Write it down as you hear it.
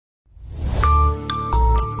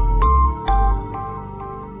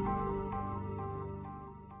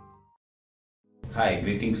Hi,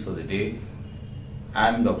 greetings for the day. I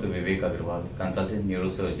am Dr. Vivek Agarwal, consultant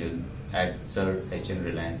neurosurgeon at Sir H.N.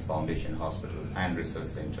 Reliance Foundation Hospital and Research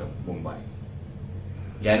Center, Mumbai.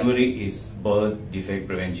 January is Birth Defect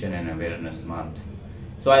Prevention and Awareness Month.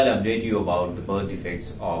 So I'll update you about the birth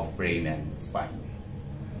defects of brain and spine.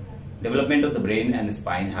 Development of the brain and the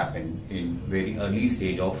spine happen in very early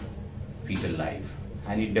stage of fetal life,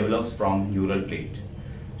 and it develops from neural plate.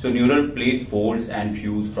 So neural plate folds and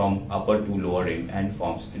fuse from upper to lower end and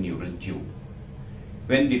forms the neural tube.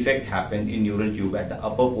 When defect happen in neural tube at the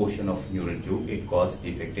upper portion of neural tube, it causes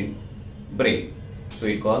defect in brain. So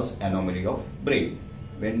it causes anomaly of brain.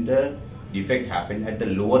 When the defect happen at the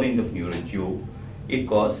lower end of neural tube, it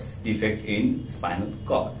causes defect in spinal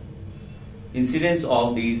cord. Incidence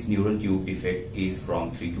of these neural tube defect is from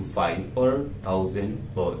 3 to 5 per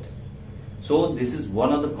 1,000 birth. So this is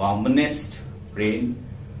one of the commonest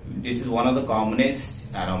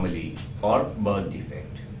anomaly or birth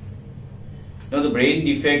defect. Now the brain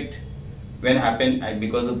defect, when happen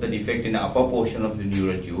because of the defect in the upper portion of the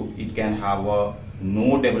neural tube, it can have a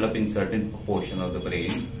node develop in certain portion of the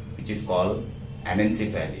brain, which is called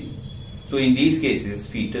anencephaly. So in these cases,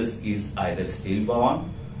 fetus is either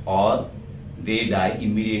stillborn or they die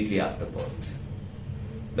immediately after birth.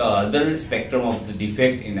 The other spectrum of the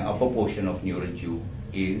defect in the upper portion of neural tube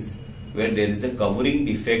is where there is a covering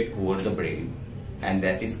defect over the brain, and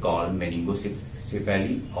that is called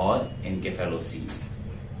meningocephaly or encephalocele.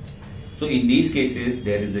 So in these cases,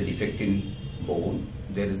 there is a defect in bone,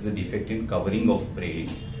 there is a defect in covering of brain,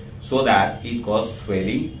 so that it causes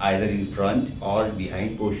swelling either in front or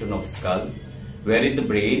behind portion of skull, wherein the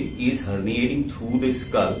brain is herniating through the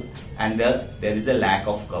skull and there is a lack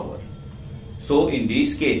of cover. So in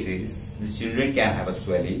these cases, the children can have a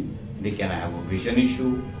swelling, they can have a vision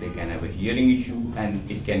issue, they can have a hearing issue, and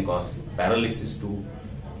it can cause paralysis to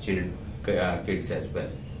kids as well.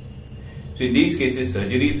 So in these cases,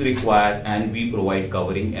 surgery is required and we provide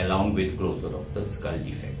covering along with closure of the skull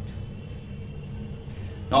defect.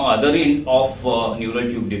 Now other end of neural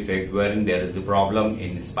tube defect, wherein there is a problem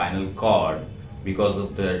in the spinal cord because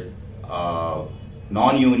of the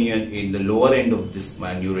non-union in the lower end of this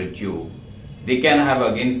neural tube, they can have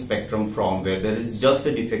again spectrum from where there is just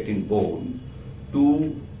a defect in bone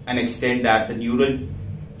to an extent that the neural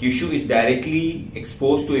tissue is directly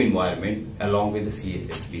exposed to environment along with the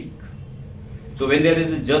CSF leak. So when there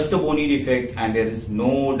is just a bony defect and there is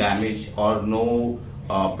no damage or no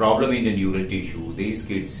problem in the neural tissue, these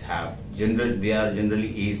kids they are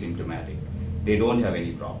generally asymptomatic. They don't have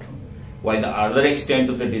any problem. While the other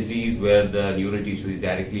extent of the disease where the neural tissue is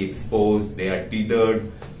directly exposed, they are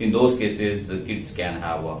tethered, in those cases the kids can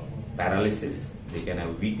have a paralysis, they can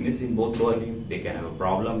have weakness in both lower limbs, they can have a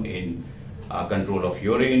problem in control of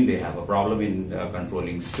urine, they have a problem in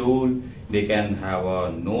controlling stool, they can have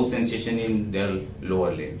no sensation in their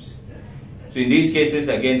lower limbs. So in these cases,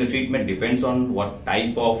 again, the treatment depends on what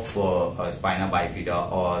type of spina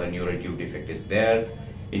bifida or a neural tube defect is there.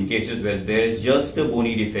 In cases where there is just a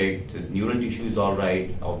bony defect, the neural tissue is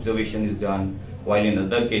alright, observation is done, while in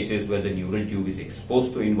other cases where the neural tube is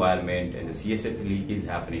exposed to environment and the CSF leak is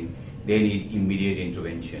happening, they need immediate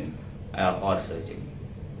intervention or surgery.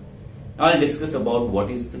 Now I'll discuss about what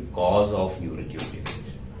is the cause of neural tube defect.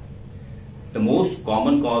 The most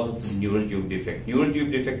common cause of the neural tube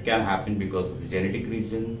defect can happen because of the genetic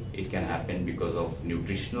reason, it can happen because of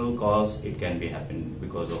nutritional cause, it can be happen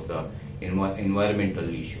because of the environmental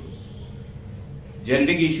issues.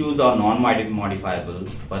 Genetic issues are non-modifiable,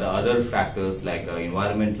 but other factors like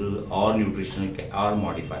environmental or nutritional are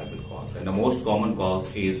modifiable cause. And the most common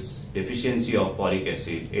cause is deficiency of folic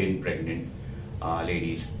acid in pregnant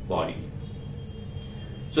ladies' body.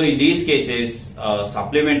 So in these cases,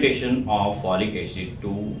 supplementation of folic acid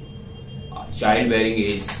to childbearing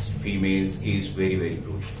age females is very, very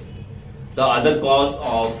crucial. The other cause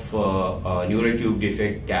of neural tube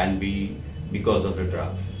defect can be because of the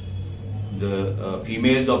drugs. The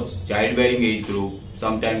females of childbearing age group,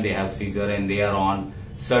 sometimes they have seizure and they are on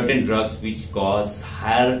certain drugs which cause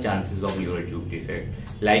higher chances of neural tube defect.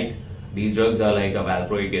 Like these drugs are like a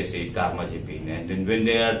valproic acid, carbamazepine, and then when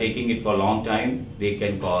they are taking it for a long time, they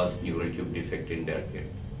can cause neural tube defect in their kid.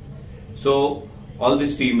 So all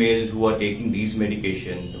these females who are taking these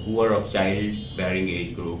medications, who are of childbearing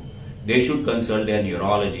age group, they should consult their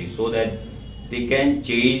neurologist so that they can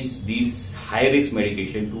change these high-risk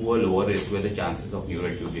medication to a lower risk where the chances of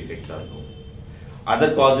neural tube defects are low.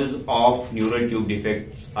 Other causes of neural tube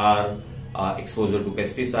defects are exposure to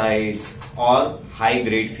pesticides or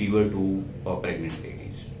high-grade fever to pregnant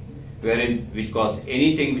ladies, which causes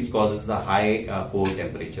anything which causes the high core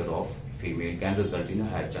temperature of female can result in a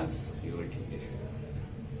higher chances of neural tube defect.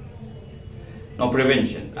 Now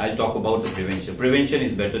prevention, I'll talk about the prevention. Prevention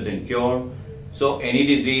is better than cure. So any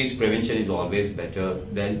disease, prevention is always better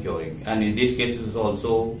than curing. And in these cases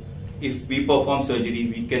also, if we perform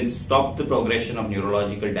surgery, we can stop the progression of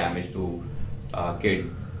neurological damage to kid,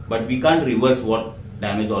 but we can't reverse what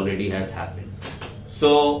damage already has happened.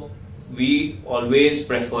 So we always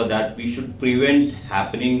prefer that we should prevent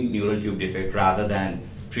happening neural tube defect rather than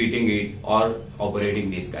treating it or operating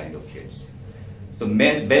these kind of kids. The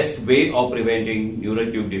best way of preventing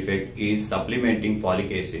neural tube defect is supplementing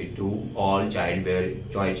folic acid to all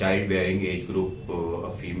childbearing age group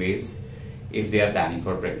females if they are planning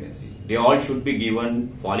for pregnancy. They all should be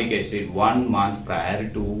given folic acid 1 month prior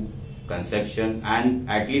to conception, and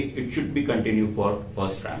at least it should be continued for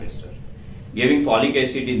first trimester. Giving folic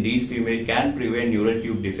acid in these females can prevent neural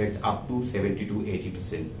tube defect up to 70 to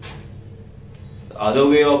 80%. The other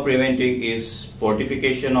way of preventing is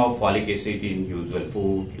fortification of folic acid in usual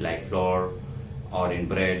food like flour or in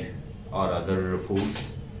bread or other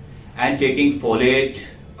foods, and taking folate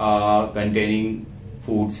containing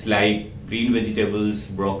foods like green vegetables,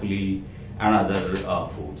 broccoli and other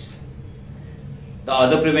foods. The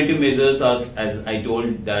other preventive measures are, as I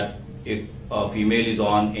told, that if a female is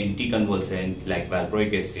on anticonvulsant like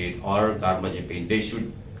valproic acid or carbamazepine, they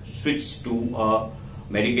should switch to a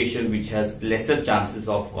medication which has lesser chances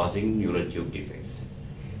of causing neural tube defects.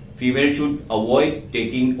 Females should avoid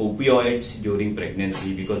taking opioids during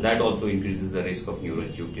pregnancy because that also increases the risk of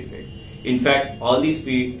neural tube defect. In fact, all these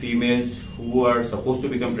females who are supposed to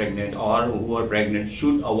become pregnant or who are pregnant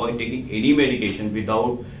should avoid taking any medication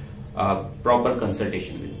without proper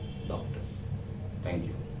consultation with doctors. Thank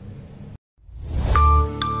you.